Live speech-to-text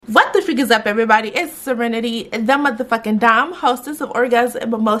freak is up, everybody? It's Serenity, the motherfucking Dom, hostess of Orgasm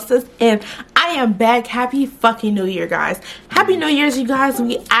and Mimosas, and I am back. Happy fucking New Year, guys. Happy New Year's, you guys.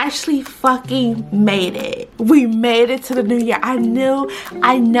 We actually fucking made it. We made it to the new year. I know.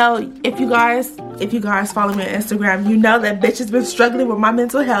 If you guys follow me on Instagram, you know that bitch has been struggling with my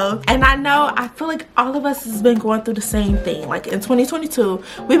mental health, and I feel like all of us has been going through the same thing. Like in 2022,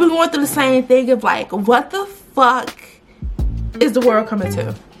 we've been going through the same thing of like, what the fuck is the world coming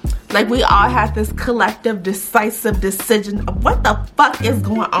to? Like, we all have this collective decisive decision of what the fuck is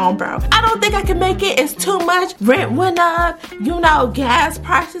going on, bro. I don't think I can make it. It's too much. Rent went up. You know, gas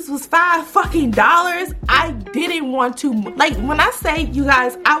prices was $5 fucking. I didn't want to, like, when I say, you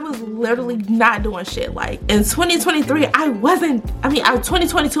guys, I was literally not doing shit. Like, in 2023,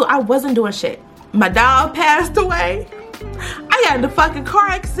 2022, I wasn't doing shit. My dog passed away. I got in a fucking car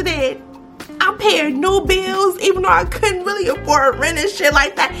accident. I'm paying new bills even though I couldn't really afford rent and shit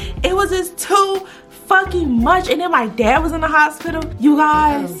like that. It was just too fucking much. And then my dad was in the hospital. You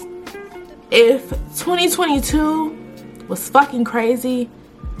guys, if 2022 was fucking crazy,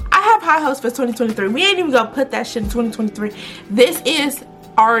 I have high hopes for 2023. We ain't even gonna put that shit in 2023. This is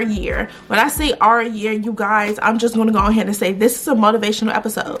our year. When I say our year, you guys, I'm just gonna go ahead and say this is a motivational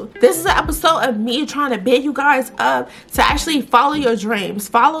episode. This is an episode of me trying to build you guys up to actually follow your dreams,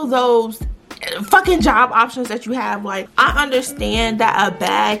 follow those fucking job options that you have. Like, I understand that a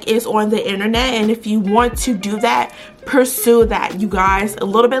bag is on the internet, and if you want to do that, pursue that, you guys. A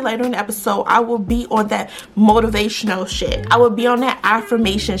little bit later in the episode, I will be on that motivational shit. I will be on that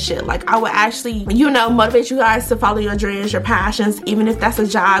affirmation shit. Like, I will actually, you know, motivate you guys to follow your dreams, your passions, even if that's a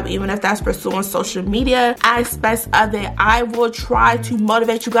job, even if that's pursuing social media aspects of it. I will try to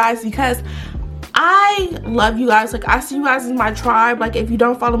motivate you guys because I love you guys. Like, I see you guys as my tribe. Like, if you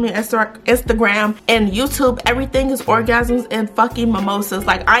don't follow me on Instagram and YouTube, everything is orgasms and fucking mimosas.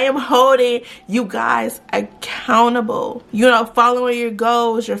 Like, I am holding you guys accountable. You know, following your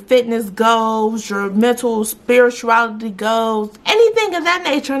goals, your fitness goals, your mental spirituality goals, anything of that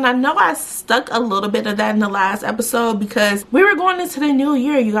nature. And I know I stuck a little bit of that in the last episode because we were going into the new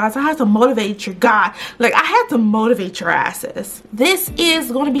year, you guys. I had to motivate your God. Like, I had to motivate your asses. This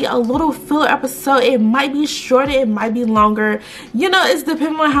is going to be a little filler episode. So it might be shorter, it might be longer. You know, it's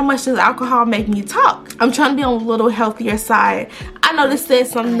depending on how much does alcohol make me talk. I'm trying to be on a little healthier side. I know this says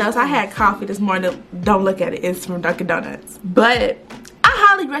something else. I had coffee this morning. Don't look at it. It's from Dunkin' Donuts. But I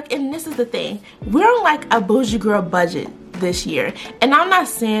highly recommend, and this is the thing. We're on like a bougie girl budget this year. And I'm not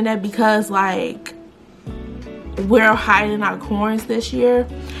saying that because like we're hiding our corns this year.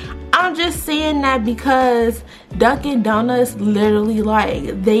 I'm just saying that because Dunkin' Donuts literally,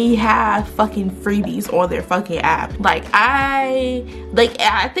 like, they have fucking freebies on their fucking app. Like, I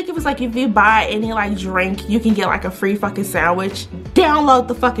think it was like if you buy any like drink, you can get like a free fucking sandwich. Download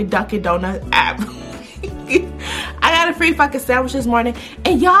the fucking Dunkin' Donuts app. I got a free fucking sandwich this morning.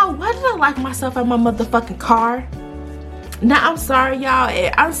 And y'all, why did I lock myself in my motherfucking car? Now, I'm sorry, y'all.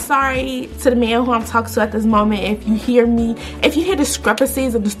 I'm sorry to the man who I'm talking to at this moment. If you hear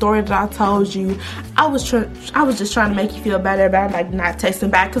discrepancies of the story that I told you, I was just trying to make you feel better about like not texting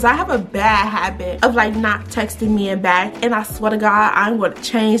back, because I have a bad habit of like not texting me and back, and I swear to God, I'm going to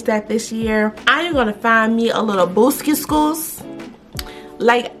change that this year. I am going to find me a little booski schools.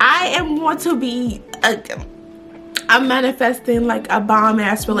 Like, I am going to be I'm manifesting like a bomb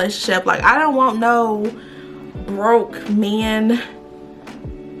ass relationship. Like, I don't want no broke man.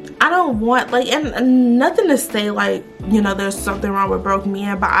 I don't want like, and nothing to say like, you know, there's something wrong with broke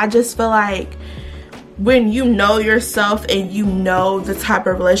men, but I just feel like when you know yourself and you know the type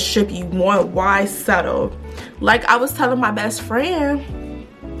of relationship you want, why settle? Like, I was telling my best friend,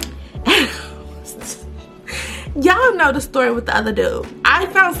 y'all know the story with the other dude. I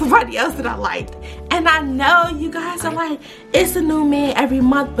found somebody else that I liked. And I know you guys are like, it's a new man every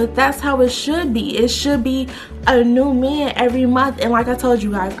month, but that's how it should be. It should be a new man every month. And like I told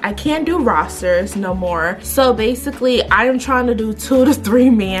you guys, I can't do rosters no more. So basically, I am trying to do 2 to 3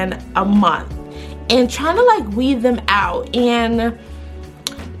 men a month and trying to like weed them out. And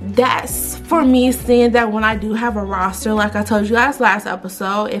that's for me seeing that when I do have a roster, like I told you guys last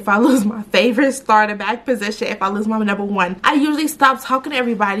episode, if I lose my favorite starter back position, if I lose my number 1, I usually stop talking to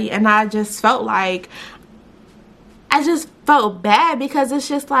everybody. And I just felt like, I just felt bad because it's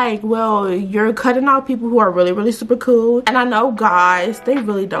just like, well, you're cutting out people who are really, really super cool. And I know guys, they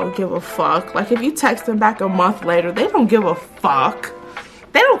really don't give a fuck. Like, if you text them back a month later, they don't give a fuck.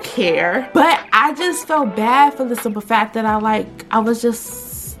 They don't care. But I just felt bad for the simple fact that I was just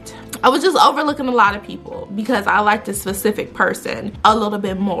I was just overlooking a lot of people because I like this specific person a little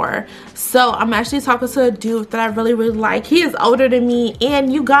bit more. So I'm actually talking to a dude that I really like. He is older than me,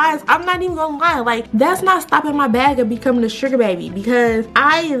 and you guys, I'm not even gonna lie, like that's not stopping my bag of becoming a sugar baby, because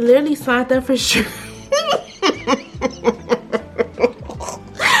I literally signed up for sugar.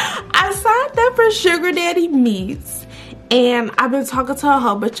 I signed up for sugar daddy meets, and I've been talking to a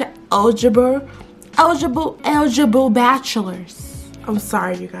whole bunch of eligible bachelors. I'm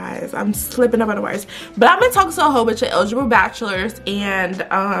sorry, you guys, I'm slipping up on the words, but I've been talking to a whole bunch of eligible bachelors, and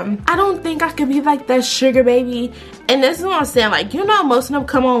I don't think I could be like that sugar baby. And this is what I'm saying, like, you know, most of them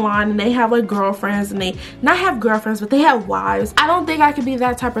come online and they have like girlfriends, and they not have girlfriends, but they have wives. I don't think I could be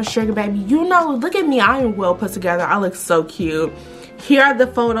that type of sugar baby. You know, look at me, I am well put together, I look so cute. Here are the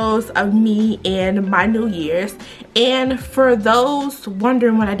photos of me and my New Year's. And for those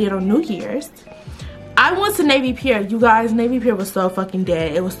wondering what I did on New Year's, I went to Navy Pier. You guys, Navy Pier was so fucking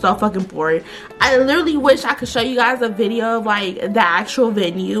dead. It was so fucking boring. I literally wish I could show you guys a video of like the actual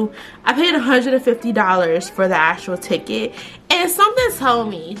venue. I paid $150 for the actual ticket, and something told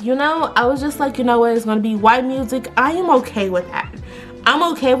me, you know, I was just like, you know what, it's gonna be white music. I am okay with that. I'm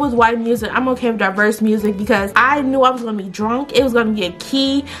okay with white music. I'm okay with diverse music, because I knew I was gonna be drunk. It was gonna be a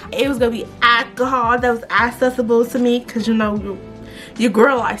key. It was gonna be alcohol that was accessible to me, because you know, your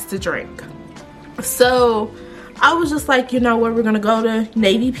girl likes to drink. So I was just like, you know what, we're gonna go to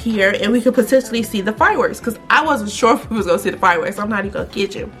Navy Pier and we could potentially see the fireworks, because I wasn't sure if we was gonna see the fireworks. I'm not even gonna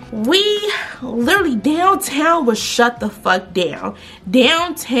kid you. We literally, downtown was shut the fuck down.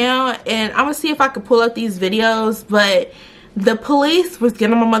 Downtown, and I'm gonna see if I could pull up these videos, but the police was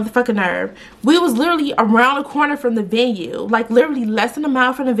getting on my motherfucking nerve. We was literally around the corner from the venue, like literally less than a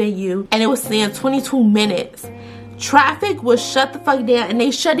mile from the venue, and it was saying 22 minutes. Traffic was shut the fuck down, and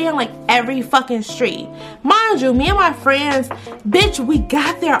they shut down like every fucking street. Mind you, me and my friends, bitch, we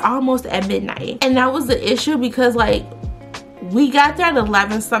got there almost at midnight. And that was the issue, because like we got there at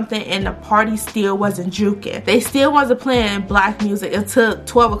 11 something and the party still wasn't juking. They still wasn't playing black music until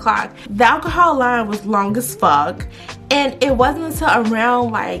 12 o'clock. The alcohol line was long as fuck. And it wasn't until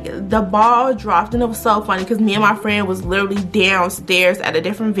around like the ball dropped, and it was so funny because me and my friend was literally downstairs at a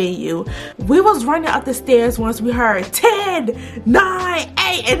different venue. We was running up the stairs once we heard 10, 9, 8,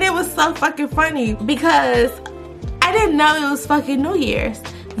 and it was so fucking funny because I didn't know it was fucking New Year's.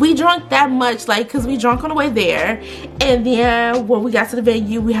 We drank that much, like, because we drank on the way there, and then when we got to the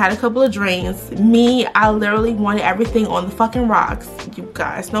venue, we had a couple of drinks. Me, I literally wanted everything on the fucking rocks. You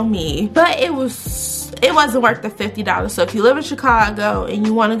guys know me. But it wasn't worth the $50. So if you live in Chicago and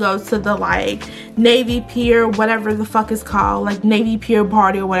you want to go to the like Navy Pier, whatever the fuck it's called, like Navy Pier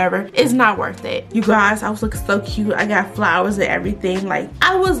party or whatever, it's not worth it. You guys, I was looking so cute. I got flowers and everything. Like,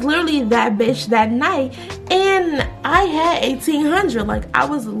 I was literally that bitch that night, and I had 1800. Like, I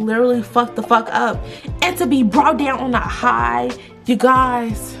was literally fucked the fuck up. And to be brought down on a high, you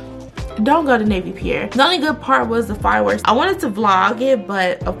guys, don't go to Navy Pier. The only good part was the fireworks. I wanted to vlog it,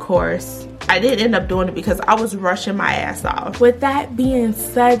 but of course I didn't end up doing it because I was rushing my ass off. With that being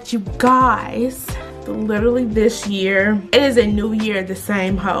said, you guys, literally this year, it is a new year, the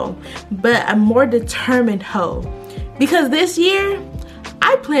same hoe, but a more determined hoe. Because this year,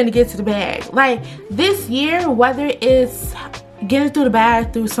 I plan to get to the bag. Like, this year, whether it's getting through the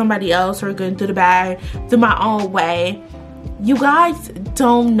bag through somebody else or getting through the bag through my own way, you guys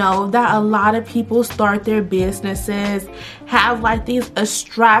don't know that a lot of people start their businesses, have like these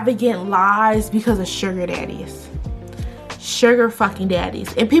extravagant lives because of sugar daddies. Sugar fucking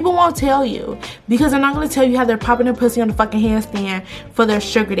daddies. And people won't tell you, because they're not going to tell you how they're popping their pussy on the fucking handstand for their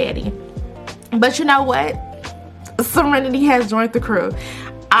sugar daddy. But you know what? Serenity has joined the crew.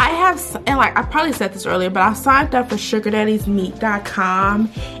 I have, and like I probably said this earlier, but I signed up for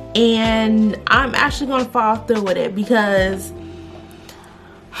SugarDaddiesMeet.com, and I'm actually going to follow through with it because,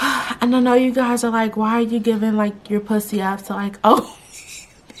 and I know you guys are like, why are you giving like your pussy up to like, oh,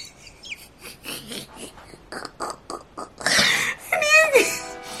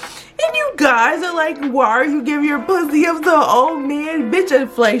 and you guys are like, why are you giving your pussy up to an old man? Bitch,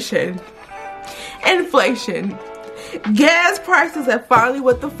 inflation. Gas prices have finally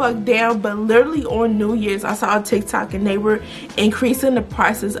went the fuck down, but literally on New Year's I saw a TikTok and they were increasing the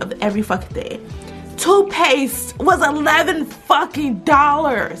prices of every fucking thing. Toothpaste was $11 fucking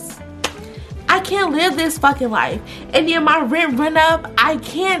dollars. I can't live this fucking life. And then my rent went up. I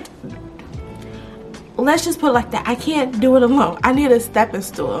can't, let's just put it like that, I can't do it alone. I need a stepping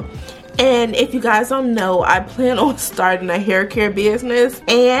stool. And if you guys don't know, I plan on starting a hair care business,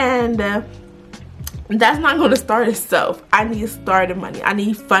 and that's not going to start itself. I need starter money. I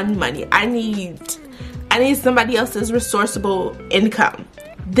need fund money. I need somebody else's resourceable income.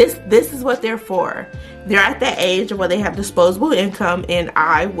 this is what they're for. They're at that age where they have disposable income, and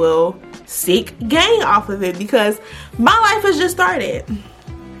I will seek gain off of it because my life has just started.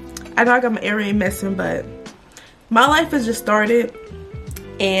 I know I got my earring missing, but my life has just started.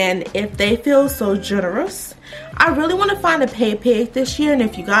 And if they feel so generous, I really want to find a pay pig this year. And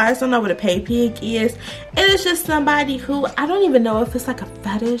if you guys don't know what a pay pig is, it is just somebody who, I don't even know if it's like a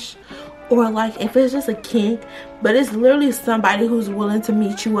fetish or like if it's just a kink, but it's literally somebody who's willing to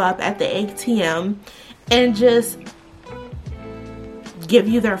meet you up at the ATM and just give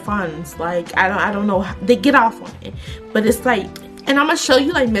you their funds. Like, I don't know how they get off on it, but it's like, and I'm gonna show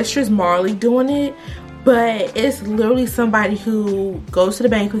you like Mistress Marley doing it, but it's literally somebody who goes to the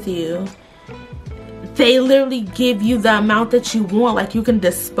bank with you. They literally give you the amount that you want. Like, you can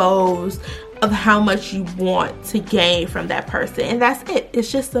dispose of how much you want to gain from that person, and that's it.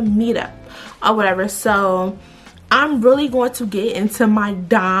 It's just a meetup or whatever. So I'm really going to get into my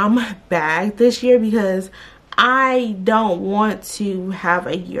dom bag this year because I don't want to have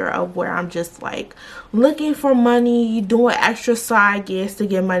a year of where I'm just like looking for money, doing extra side gigs to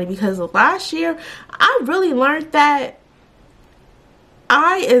get money, because last year I really learned that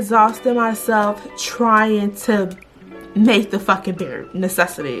I exhausted myself trying to make the fucking bare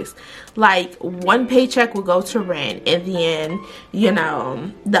necessities. Like, one paycheck would go to rent, and then, you know,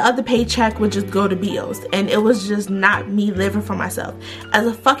 the other paycheck would just go to bills, and it was just not me living for myself. As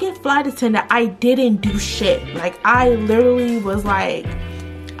a fucking flight attendant, I didn't do shit. Like, I literally was like,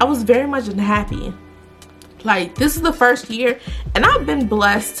 I was very much unhappy. Like, this is the first year, and I've been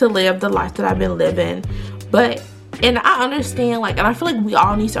blessed to live the life that I've been living, but, and I understand, like, and I feel like we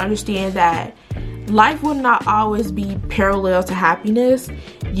all need to understand that life will not always be parallel to happiness.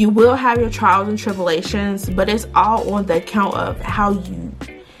 You will have your trials and tribulations, but it's all on the account of how you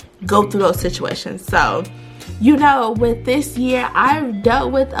go through those situations. So, you know, with this year, I've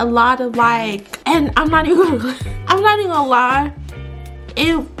dealt with a lot of like, and I'm not even gonna lie,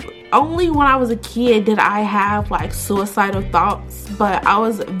 it only when I was a kid did I have like suicidal thoughts, but I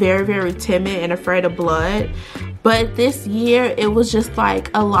was very, very timid and afraid of blood. But this year, it was just like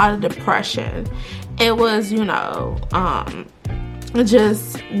a lot of depression. It was, you know,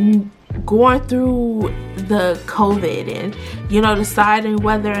 just going through the COVID and, you know, deciding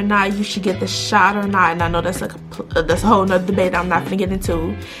whether or not you should get the shot or not. And I know that's that's a whole nother debate I'm not gonna get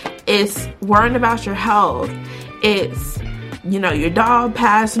into. It's worrying about your health. It's, you know, your dog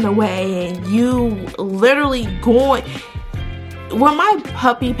passing away and you literally going. When my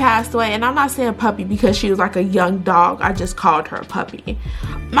puppy passed away, and I'm not saying puppy because she was like a young dog, I just called her a puppy.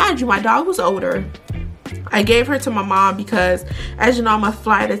 Mind you, my dog was older. I gave her to my mom because, as you know, I'm a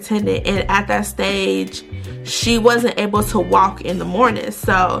flight attendant, and at that stage, she wasn't able to walk in the morning.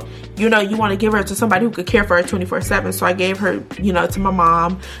 So, you know, you want to give her to somebody who could care for her 24/7. So I gave her, you know, to my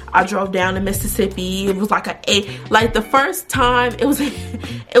mom. I drove down to Mississippi. It was like the first time it was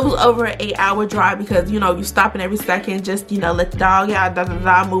over an 8-hour drive because, you know, you stopping every second, just, you know, let the dog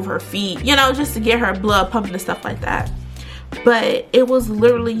out, move her feet, you know, just to get her blood pumping and stuff like that. But it was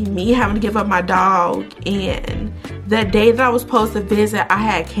literally me having to give up my dog, and the day that I was supposed to visit, I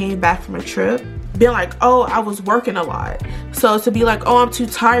had came back from a trip, being like, oh, I was working a lot. So to be like, oh, I'm too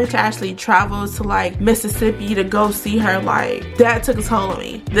tired to actually travel to like Mississippi to go see her, like, that took a toll on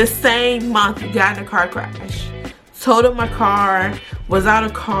me. The same month, we got in a car crash. Totaled my car, was out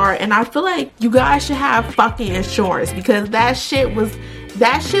of car, and I feel like you guys should have fucking insurance because that shit was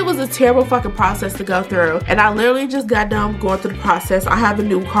a terrible fucking process to go through. And I literally just got done going through the process. I have a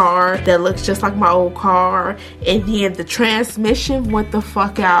new car that looks just like my old car, and then the transmission went the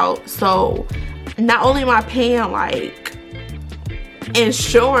fuck out. So not only am I paying like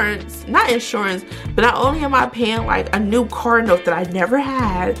not insurance, but not only am I paying like a new car note that I never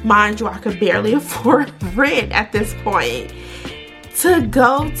had, mind you, I could barely afford rent at this point, to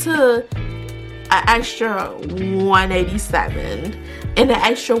go to an extra $187 and an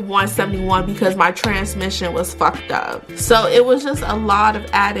extra $171 because my transmission was fucked up. So it was just a lot of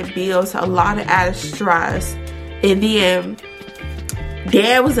added bills, a lot of added stress. And then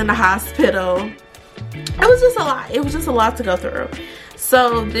Dad was in the hospital. It was just a lot. It was just a lot to go through.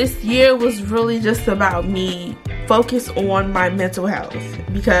 So this year was really just about me focus on my mental health,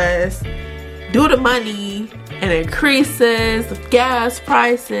 because due to money and increases of gas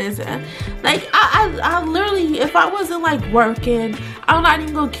prices, and like I literally, if I wasn't like working, I'm not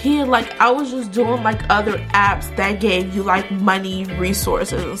even gonna kid, like I was just doing like other apps that gave you like money,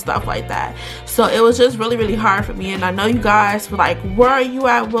 resources and stuff like that. So it was just really, really hard for me. And I know you guys were like, where are you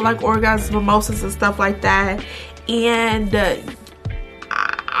at with like orgasm mimosas and stuff like that? And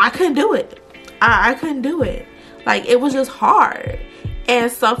I couldn't do it. I couldn't do it. Like, it was just hard. And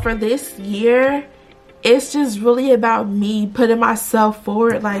so for this year, it's just really about me putting myself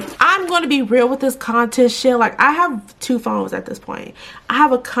forward. Like, I'm going to be real with this content shit. Like, I have 2 phones at this point. I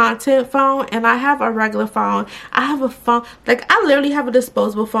have a content phone and I have a regular phone. I have a phone, like, I literally have a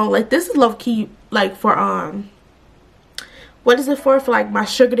disposable phone. Like, this is low-key, like, for what is it for like my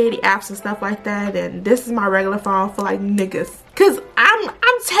sugar daddy apps and stuff like that. And this is my regular phone for like niggas, because I'm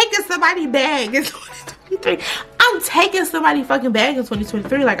taking somebody bag in 2023. I'm taking somebody fucking bag in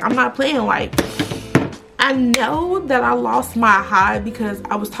 2023. Like, I'm not playing. Like, I know that I lost my high because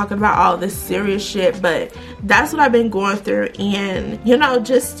I was talking about all this serious shit, but that's what I've been going through. And, you know,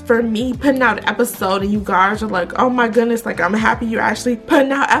 just for me putting out an episode and you guys are like, oh my goodness, like, I'm happy you're actually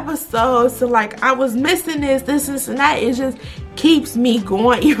putting out episodes. So, like, I was missing this, and that. It just keeps me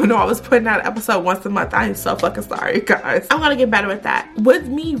going, even though I was putting out an episode once a month. I am so fucking sorry, guys. I'm gonna get better with that. With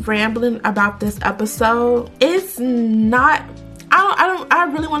me rambling about this episode, it's not... I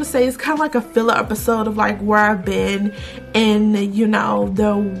really want to say it's kind of like a filler episode of like where I've been and, you know,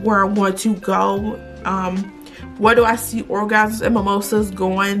 where I want to go. Where do I see Orgasms and Mimosas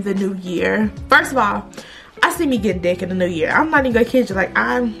going the new year? First of all, I see me getting dick in the new year. I'm not even gonna kid you. Like,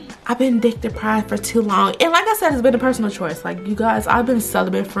 I've been dick deprived for too long, and like I said, it's been a personal choice. Like, you guys, I've been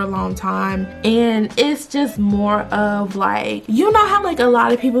celibate for a long time, and it's just more of like, you know how like a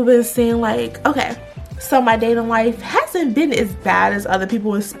lot of people been saying like, okay, so my dating life hasn't been as bad as other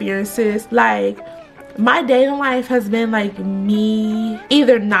people's experiences. Like, my dating life has been like me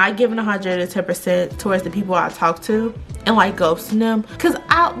either not giving 110% towards the people I talk to and like ghosting them. Cause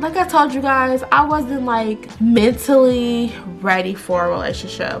like I told you guys, I wasn't like mentally ready for a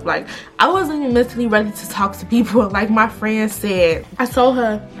relationship. Like, I wasn't even mentally ready to talk to people. Like my friend said, I told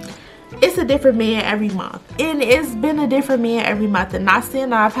her, it's a different man every month, and it's been a different man every month. And not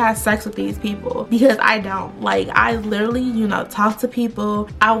saying that I've had sex with these people, because I don't. Like, I literally, you know, talk to people,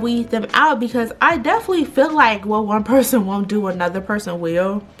 I weed them out, because I definitely feel like what one person won't do, another person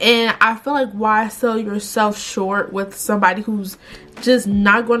will. And I feel like, why sell yourself short with somebody who's just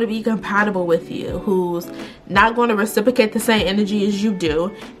not going to be compatible with you, who's not going to reciprocate the same energy as you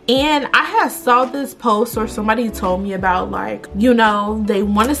do. And I had saw this post, or somebody told me about, like, you know, they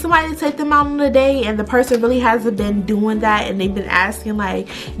wanted somebody to take them out on a date, and the person really hasn't been doing that, and they've been asking like,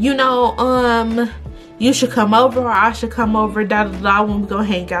 you know, you should come over, or I should come over, da da da, when we go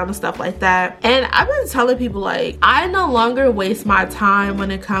hang out and stuff like that. And I've been telling people, like, I no longer waste my time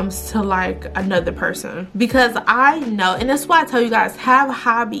when it comes to like another person, because I know, and that's why I tell you guys, have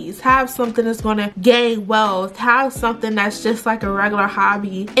hobbies, have something that's gonna gain wealth, have something that's just like a regular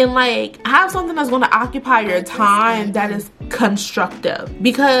hobby, and like have something that's gonna occupy your time that is constructive.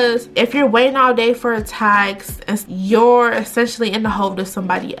 Because if you're waiting all day for a text, you're essentially in the hold of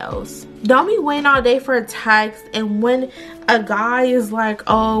somebody else. Don't be waiting all day for a text, and when a guy is like,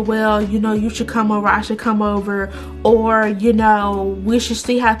 oh, well, you know, you should come over, I should come over, or, you know, we should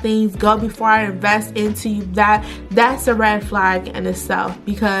see how things go before I invest into you, that's a red flag in itself.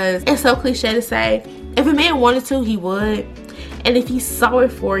 Because it's so cliche to say, if a man wanted to, he would. And if he saw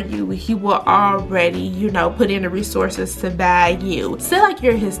it for you, he will already, you know, put in the resources to bag you. Say like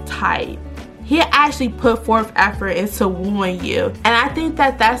you're his type. He actually put forth effort into wooing you. And I think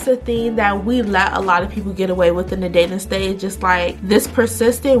that that's the thing that we let a lot of people get away with in the dating stage. Just like this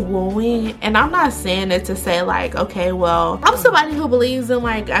persistent wooing. And I'm not saying it to say like, okay, well, I'm somebody who believes in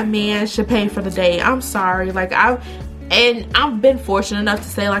like a man should pay for the date. I'm sorry. Like, I've been fortunate enough to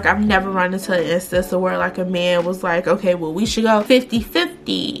say like I've never run into an instance where like a man was like, okay, well, we should go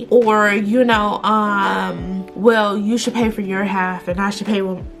 50-50, or, you know, well, you should pay for your half and I should pay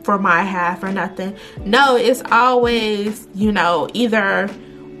for my half, or nothing. No, it's always, you know, either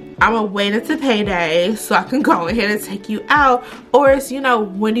I'm gonna wait until payday so I can go ahead and take you out, or it's, you know,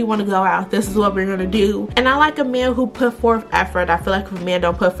 when do you want to go out? This is what we're gonna do. And I like a man who put forth effort. I feel like if a man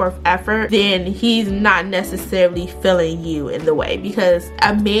don't put forth effort, then he's not necessarily feeling you in the way. Because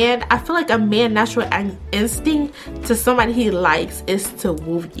a man, I feel like a man natural instinct to somebody he likes is to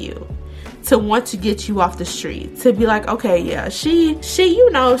woo you, to want to get you off the street, to be like, okay, yeah, she,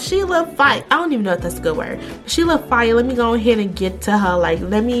 you know, she look fine. I don't even know if that's a good word. She look fine. Let me go ahead and get to her. Like,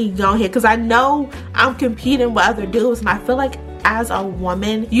 let me go ahead, because I know I'm competing with other dudes, and I feel like as a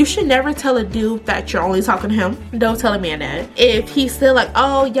woman, you should never tell a dude that you're only talking to him. Don't tell a man that. If he's still like,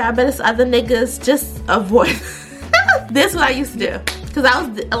 oh yeah, I bet it's other niggas, just avoid. This is what I used to do, because I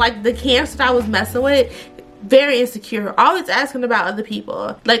was like, the camps that I was messing with, very insecure, always asking about other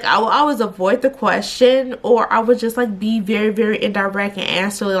people. Like, I will always avoid the question, or I would just like be very, very indirect and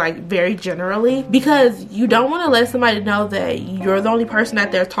answer like very generally, because you don't want to let somebody know that you're the only person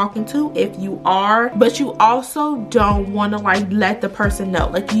that they're talking to if you are, but you also don't want to like let the person know.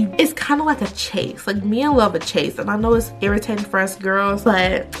 Like, it's kind of like a chase. Like, men love a chase, and I know it's irritating for us girls,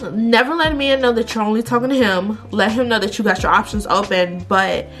 but never let a man know that you're only talking to him. Let him know that you got your options open,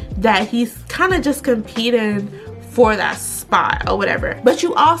 but that he's kind of just competing for that spot or whatever. But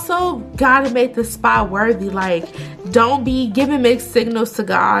you also gotta make the spot worthy. Like, don't be giving mixed signals to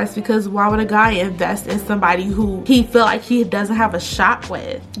guys, because why would a guy invest in somebody who he feel like he doesn't have a shot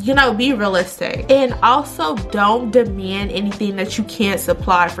with? You know, be realistic. And also, don't demand anything that you can't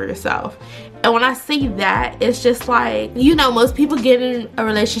supply for yourself. And when I say that, it's just like, you know, most people get in a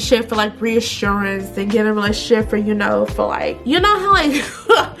relationship for like reassurance, and get in a relationship for, you know, for like, you know how like,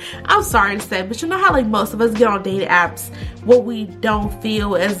 I'm sorry to say, but you know how like most of us get on dating apps where we don't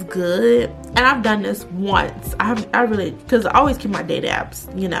feel as good. And I've done this once. I really, because I always keep my dating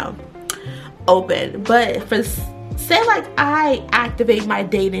apps, you know, open. But for, say like I activate my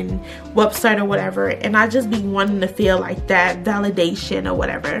dating website or whatever, and I just be wanting to feel like that validation or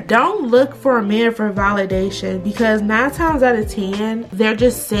whatever, don't look for a man for validation, because 9 times out of 10 they're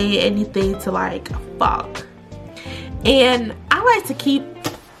just saying anything to like fuck. And I like to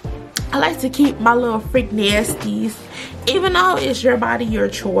keep my little freak nasties, even though it's your body, your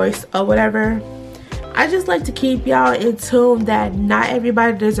choice or whatever. I just like to keep y'all in tune that not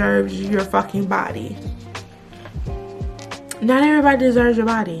everybody deserves your fucking body. Not everybody deserves your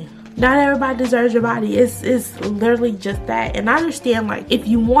body. Not everybody deserves your body. It's literally just that. And I understand, like, if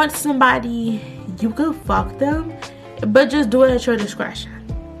you want somebody, you could fuck them, but just do it at your discretion.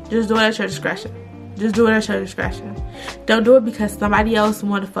 Just do it at your discretion. Just do it at your discretion. Don't do it because somebody else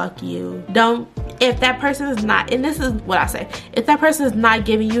want to fuck you. Don't, if that person is not, and this is what I say, if that person is not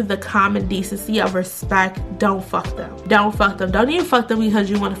giving you the common decency of respect, don't fuck them. Don't fuck them. Don't even fuck them because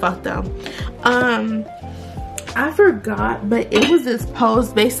you want to fuck them. I forgot, but it was this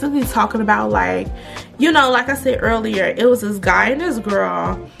post basically talking about, like, you know, like I said earlier, it was this guy and this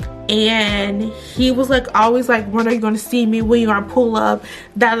girl, and he was like always like, when are you going to see me, when you going to pull up,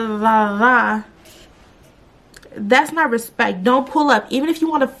 da da da da da. That's not respect. Don't pull up. Even if you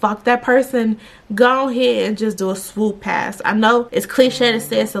want to fuck that person, go ahead and just do a swoop past. I know it's cliche to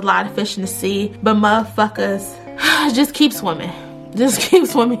say it's a lot of fish in the sea, but motherfuckers, just keep swimming. Just keep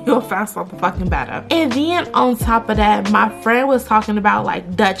swimming, you'll find something fucking better. And then on top of that, my friend was talking about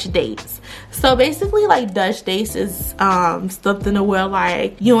like Dutch dates. So basically, like, Dutch dates is something where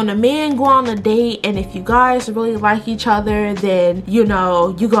like you and a man go on a date, and if you guys really like each other, then, you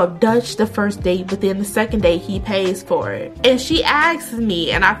know, you go Dutch the first date, but then the second date he pays for it. And she asked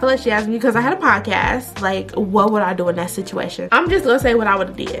me, and I feel like she asked me because I had a podcast, like, what would I do in that situation? I'm just gonna say what I would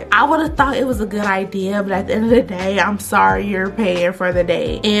have did. I would have thought it was a good idea, but at the end of the day, I'm sorry, you're paying for the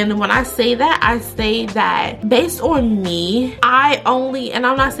date. And when I say that, I say that based on me, I only, and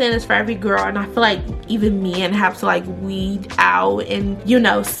I'm not saying this for every girl, and I feel like even men have to like weed out and, you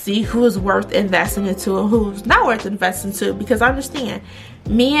know, see who's worth investing into and who's not worth investing into, because I understand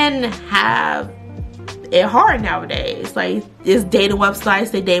men have it hard nowadays. Like, it's dating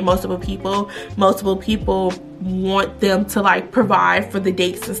websites, they date multiple people want them to like provide for the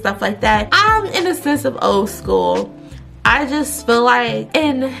dates and stuff like that. I'm in a sense of old school. I just feel like,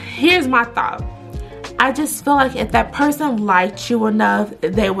 and here's my thought, I just feel like if that person liked you enough,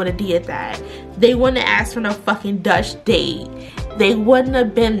 they would have did that. They wouldn't have asked for no fucking Dutch date. They wouldn't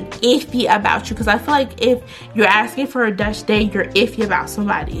have been iffy about you, because I feel like if you're asking for a Dutch date, you're iffy about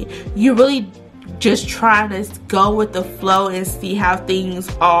somebody. You really just trying to go with the flow and see how things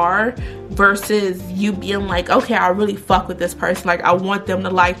are, versus you being like, okay, I really fuck with this person, like I want them to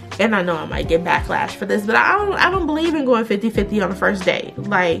like, and I know I might get backlash for this, but I don't believe in going 50-50 on the first date.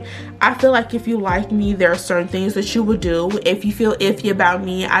 Like, I feel like if you like me, there are certain things that you would do. If you feel iffy about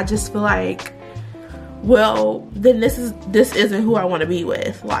me, I just feel like, well, then this isn't who I want to be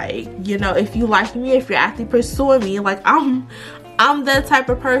with. Like, you know, if you like me, if you're actually pursuing me, like I'm the type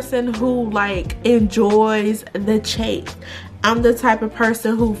of person who like enjoys the chase. I'm the type of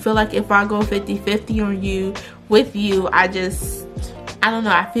person who feel like if I go 50-50 on you, with you, I don't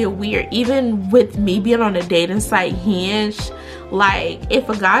know, I feel weird. Even with me being on a dating site, Hinge, like, if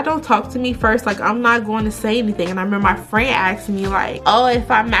a guy don't talk to me first, like, I'm not going to say anything. And I remember my friend asked me, like, oh, if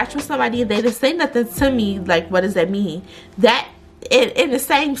I match with somebody and they didn't say nothing to me, like, what does that mean? That, in the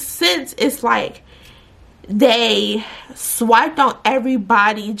same sense, it's like they swiped on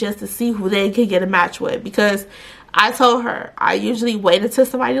everybody just to see who they could get a match with. Because I told her I usually wait until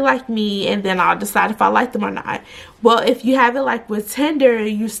somebody like me and then I'll decide if I like them or not. Well, if you have it like with Tinder,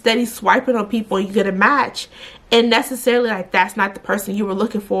 you steady swiping on people and you get a match, and necessarily like that's not the person you were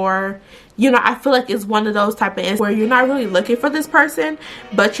looking for. You know, I feel like it's one of those type of where you're not really looking for this person,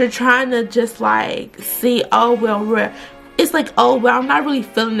 but you're trying to just like see, oh well, it's like, oh well, I'm not really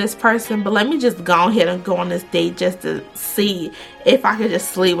feeling this person, but let me just go ahead and go on this date just to see if I could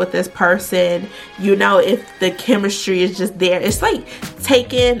just sleep with this person, you know, if the chemistry is just there. It's like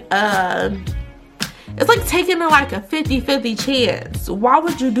taking like a 50-50 chance. Why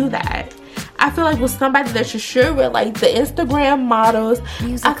would you do that? I feel like with somebody that you're sure with, like the Instagram models,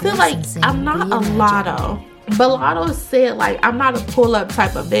 I feel like I'm not a lotto. But Lotto said, like, I'm not a pull-up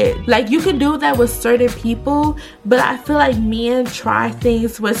type of bitch. Like, you can do that with certain people, but I feel like men try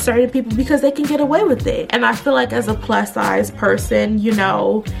things with certain people because they can get away with it. And I feel like as a plus-size person, you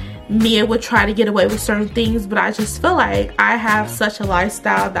know, men would try to get away with certain things, but I just feel like I have such a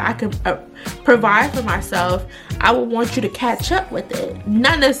lifestyle that I can provide for myself. I would want you to catch up with it.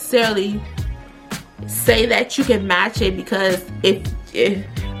 Not necessarily say that you can match it, because if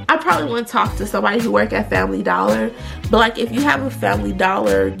I probably wouldn't talk to somebody who work at Family Dollar, but like if you have a Family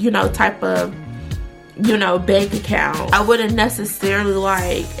Dollar, you know, type of, you know, bank account, I wouldn't necessarily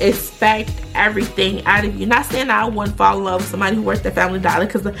like expect everything out of you. Not saying that I wouldn't fall in love with somebody who worked at Family Dollar,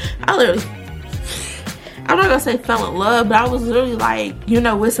 because I literally, I'm not gonna say fell in love, but I was literally like, you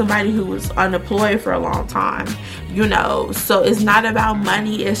know, with somebody who was unemployed for a long time, you know. So it's not about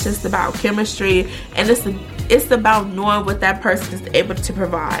money, it's just about chemistry, and it's about knowing what that person is able to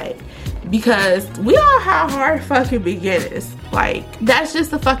provide, because we all have hard fucking beginnings. Like, that's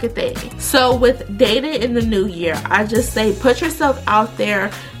just the fucking thing. So with dating in the new year, I just say put yourself out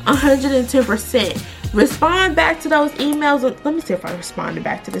there 110%. Respond back to those emails. Let me see if I responded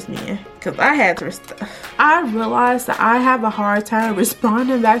back to this man, because I had to I realized that I have a hard time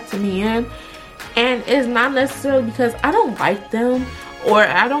responding back to men, and it's not necessarily because I don't like them or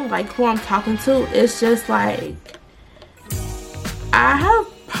I don't like who I'm talking to. It's just like I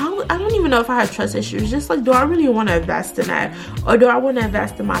don't even know if I have trust issues. Just like, do I really want to invest in that, or do I want to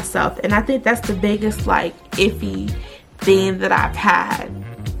invest in myself? And I think that's the biggest like iffy thing that I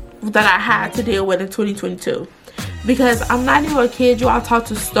had to deal with in 2022, because I'm not even a kid. You all talk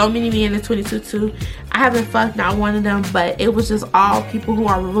to so many men in 2022. I haven't fucked not one of them, but it was just all people who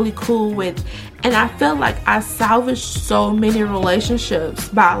are really cool with, and I feel like I salvaged so many relationships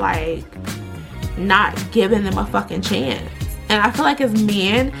by like not giving them a fucking chance. And I feel like as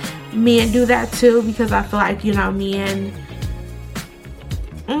men do that too, because I feel like, you know, men,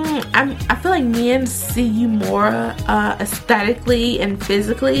 I feel like men see you more aesthetically and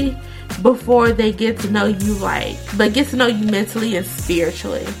physically before they get to know you, but get to know you mentally and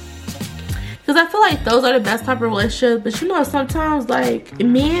spiritually. Because I feel like those are the best type of relationships. But you know, sometimes like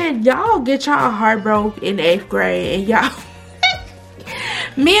men, y'all get y'all heart broke in 8th grade, and y'all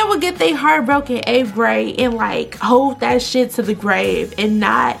men will get their heart broken in 8th grade and like hold that shit to the grave and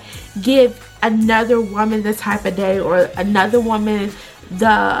not give another woman the type of day or another woman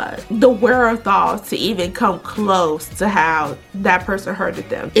the wherewithal to even come close to how that person hurted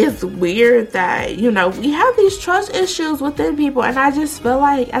them. It's weird that, you know, we have these trust issues within people, and I just feel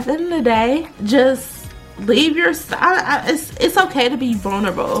like at the end of the day, just leave your it's okay to be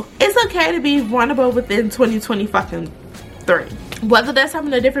vulnerable. It's okay to be vulnerable within 2023. Whether that's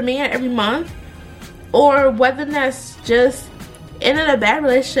having a different man every month, or whether that's just ending a bad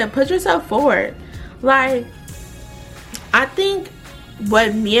relationship, put yourself forward. Like, I think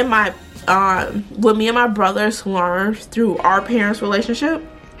what me and my brothers learned through our parents' relationship,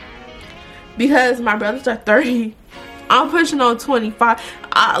 because my brothers are 30, I'm pushing on 25.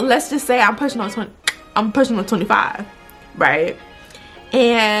 Let's just say I'm pushing on 25, right?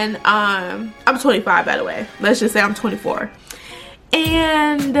 And I'm 25, by the way. Let's just say I'm 24.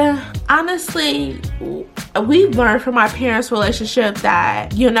 And honestly, we've learned from my parents' relationship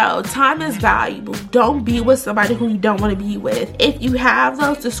that, you know, time is valuable. Don't be with somebody who you don't want to be with. If you have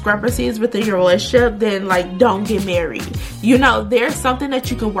those discrepancies within your relationship, then like don't get married. You know, there's something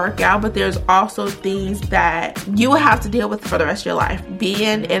that you can work out, but there's also things that you will have to deal with for the rest of your life.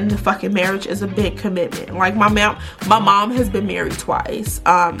 Being in the fucking marriage is a big commitment. Like my mom has been married twice.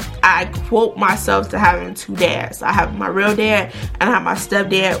 I quote myself to having 2 dads. I have my real dad and I have my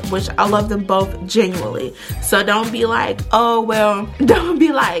stepdad, which I love them both genuinely. So don't be like, oh well,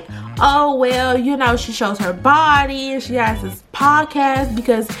 you know, she shows her body and she has this podcast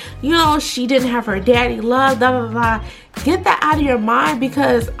because, you know, she didn't have her daddy love, blah blah blah. Get that out of your mind,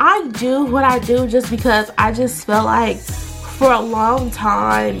 because I do what I do just because I just feel like for a long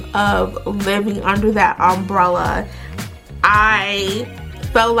time of living under that umbrella, I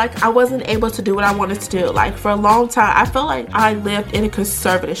felt like I wasn't able to do what I wanted to do. Like, for a long time, I felt like I lived in a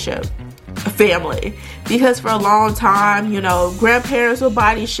conservatorship family, because for a long time, you know, grandparents will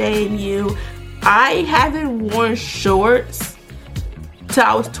body shame you. I haven't worn shorts till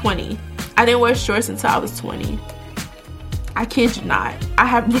I was 20. I didn't wear shorts until I was 20. I kid you not.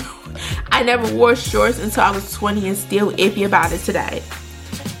 I never wore shorts until I was 20 and still iffy about it today.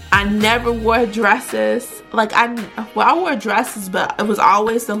 I never wore dresses. Like, I wore dresses, but it was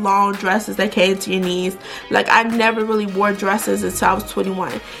always the long dresses that came to your knees. Like, I never really wore dresses until I was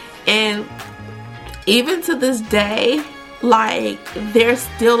 21. And even to this day, like, there's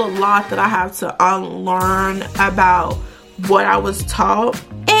still a lot that I have to unlearn about what I was taught.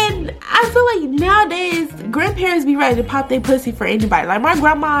 And I feel like nowadays, grandparents be ready to pop their pussy for anybody. Like, my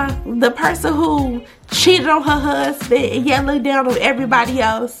grandma, the person who cheated on her husband and yet looked down on everybody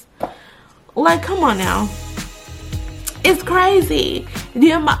else. Like, come on now. It's crazy.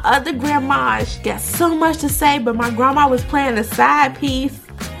 Then my other grandma, she got so much to say, but my grandma was playing a side piece.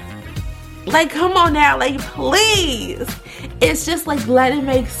 Like, come on now, like, please. It's just like, let it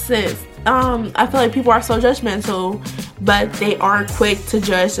make sense. I feel like people are so judgmental, but they aren't quick to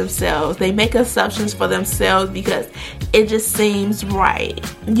judge themselves. They make assumptions for themselves because it just seems right.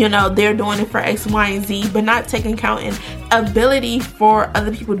 You know, they're doing it for X, Y, and Z, but not taking account in ability for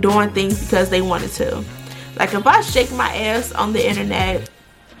other people doing things because they wanted to. Like, if I shake my ass on the internet,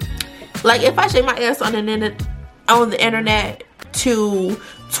 to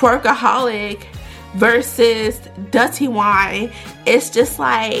Twerkaholic versus Dutty Wine, it's just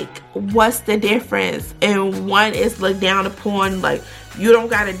like, what's the difference? And one is looked down upon, like, you don't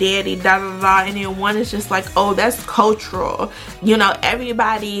got a daddy, da da da, and then one is just like, oh, that's cultural. You know,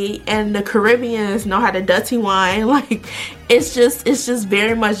 everybody in the Caribbeans know how to Dutty Wine. Like, it's just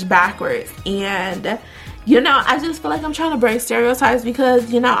very much backwards. And you know, I just feel like I'm trying to break stereotypes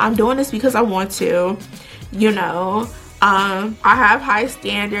because, you know, I'm doing this because I want to. You know, I have high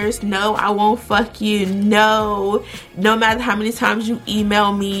standards. No, I won't fuck you. No matter how many times you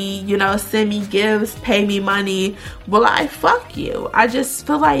email me, you know, send me gifts, pay me money, will I fuck you? I just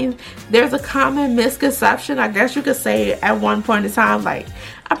feel like there's a common misconception, I guess you could say, at one point in time, like,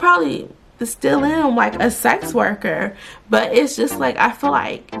 I probably still am like a sex worker, but it's just like, I feel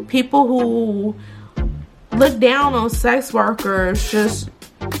like people who look down on sex workers just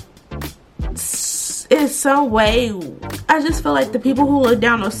in some way, I just feel like the people who look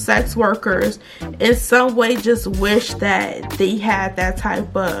down on sex workers in some way just wish that they had that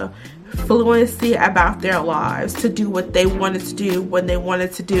type of fluency about their lives to do what they wanted to do when they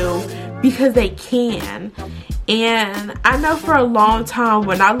wanted to do because they can. And I know for a long time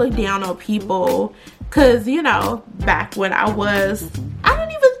when I looked down on people, because, you know, back when I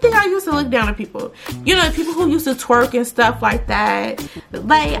don't even think I used to look down on people. You know, people who used to twerk and stuff like that.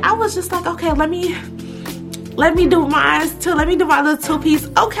 Like, I was just like, okay, let me do mine too. Let me do my little two-piece.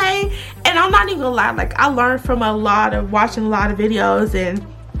 Okay. And I'm not even gonna lie, like, I learned from watching a lot of videos, and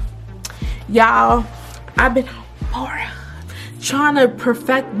y'all, I've been more trying to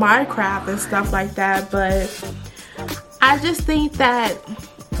perfect my craft and stuff like that, but I just think that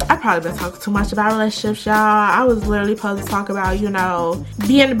I probably been talking too much about relationships, y'all. I was literally supposed to talk about, you know,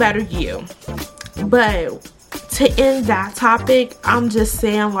 being a better you. But to end that topic, I'm just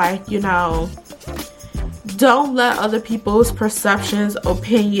saying, like, you know, don't let other people's perceptions,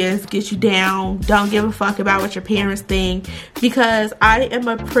 opinions get you down. Don't give a fuck about what your parents think, because I am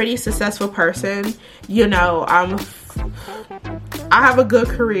a pretty successful person. You know, I have a good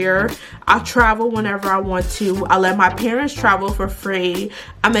career. I travel whenever I want to. I let my parents travel for free.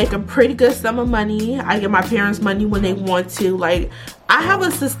 I make a pretty good sum of money. I give my parents money when they want to. Like, I have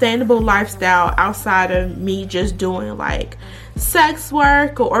a sustainable lifestyle outside of me just doing, like, sex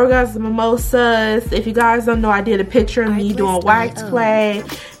work or orgasm mimosas. If you guys don't know, I did a picture of me doing wax play.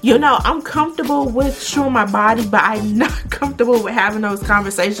 You know, I'm comfortable with showing my body, but I'm not comfortable with having those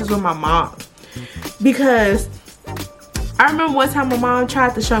conversations with my mom. Because I remember one time my mom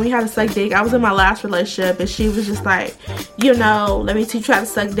tried to show me how to suck dick. I was in my last relationship and she was just like, you know, let me teach you how to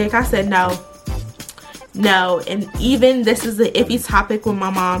suck dick. I said no. And even this is an iffy topic with my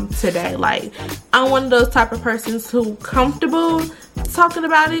mom today. Like, I'm one of those type of persons who comfortable talking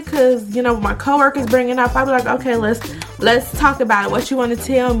about it, because, you know, my coworkers bring it up, I'll be like, okay, let's talk about it. What you want to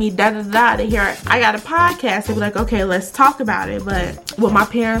tell me, da da da. To hear I got a podcast, they'll be like, okay, let's talk about it. But with my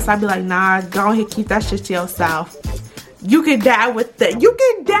parents, I'd be like, nah, go ahead, keep that shit to yourself. You can die with that. You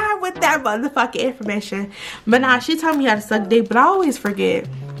can die with that motherfucking information. But nah, she told me how to suck dick, but I always forget.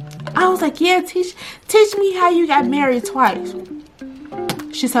 I was like, yeah, teach me how you got married twice.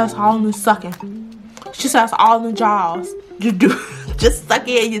 She says all in the sucking. She says all in the jaws. You do just suck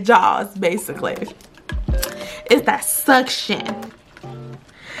it in your jaws, basically. It's that suction.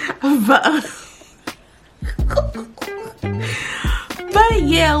 But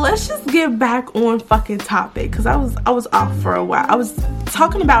yeah, let's just get back on fucking topic, because I was off for a while. I was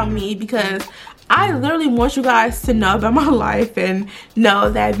talking about me because I literally want you guys to know about my life and know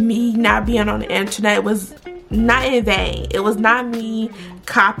that me not being on the internet was not in vain. It was not me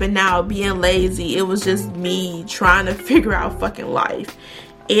copping out, being lazy. It was just me trying to figure out fucking life.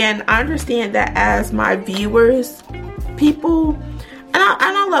 And I understand that as my viewers, people, and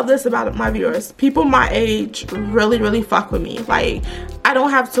I love this about my viewers, people my age really fuck with me. Like, I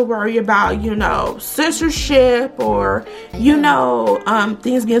don't have to worry about, you know, censorship or, you know,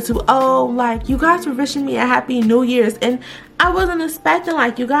 things being too old. Like, you guys were wishing me a happy New Year's, and I wasn't expecting,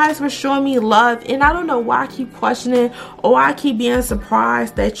 like, you guys were showing me love. And I don't know why I keep questioning or why I keep being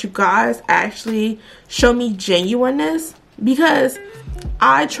surprised that you guys actually show me genuineness, because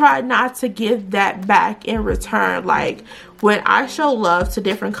I try not to give that back in return. Like, when I show love to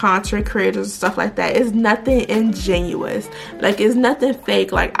different content creators and stuff like that, it's nothing ingenuous. Like, it's nothing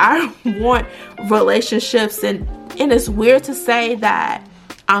fake. Like, I want relationships, and it's weird to say that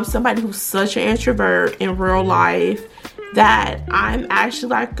I'm somebody who's such an introvert in real life, that I'm actually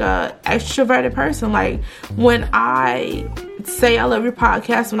like a extroverted person. Like, when I say I love your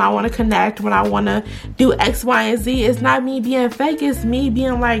podcast, when I want to connect, when I want to do X, Y, and Z, it's not me being fake. It's me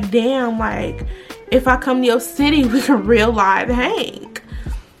being like, damn, like, if I come to your city, we can real live hang.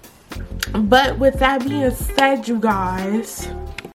 But with that being said, you guys,